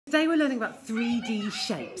Today we're learning about 3D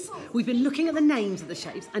shapes. We've been looking at the names of the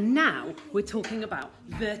shapes and now we're talking about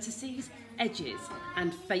vertices, edges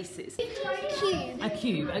and faces. Cube. A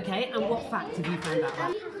cube, okay. And what fact have you found out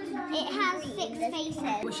about? It has 6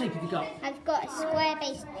 faces. What shape have you got? I've got a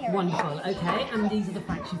square-based pyramid. Wonderful, okay. And these are the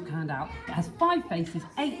facts you've found out. It has 5 faces,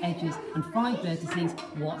 8 edges and 5 vertices.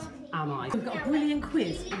 What am I? We've got a brilliant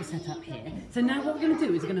quiz all set up here. So now what we're going to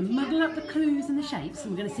do is we're going to muddle up the clues and the shapes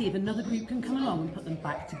and we're going to see if another group can come along and put them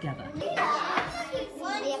back together. We have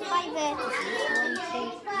 5 vertices. 1,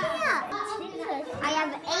 2, 3. I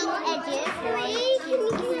have 8 edges.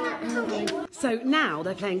 So now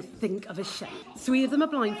they're playing Think of a Shape. 3 of them are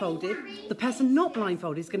blindfolded. The person not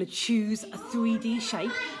blindfolded is going to choose a 3D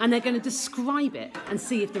shape and they're going to describe it and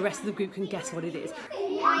see if the rest of the group can guess what it is.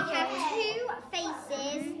 I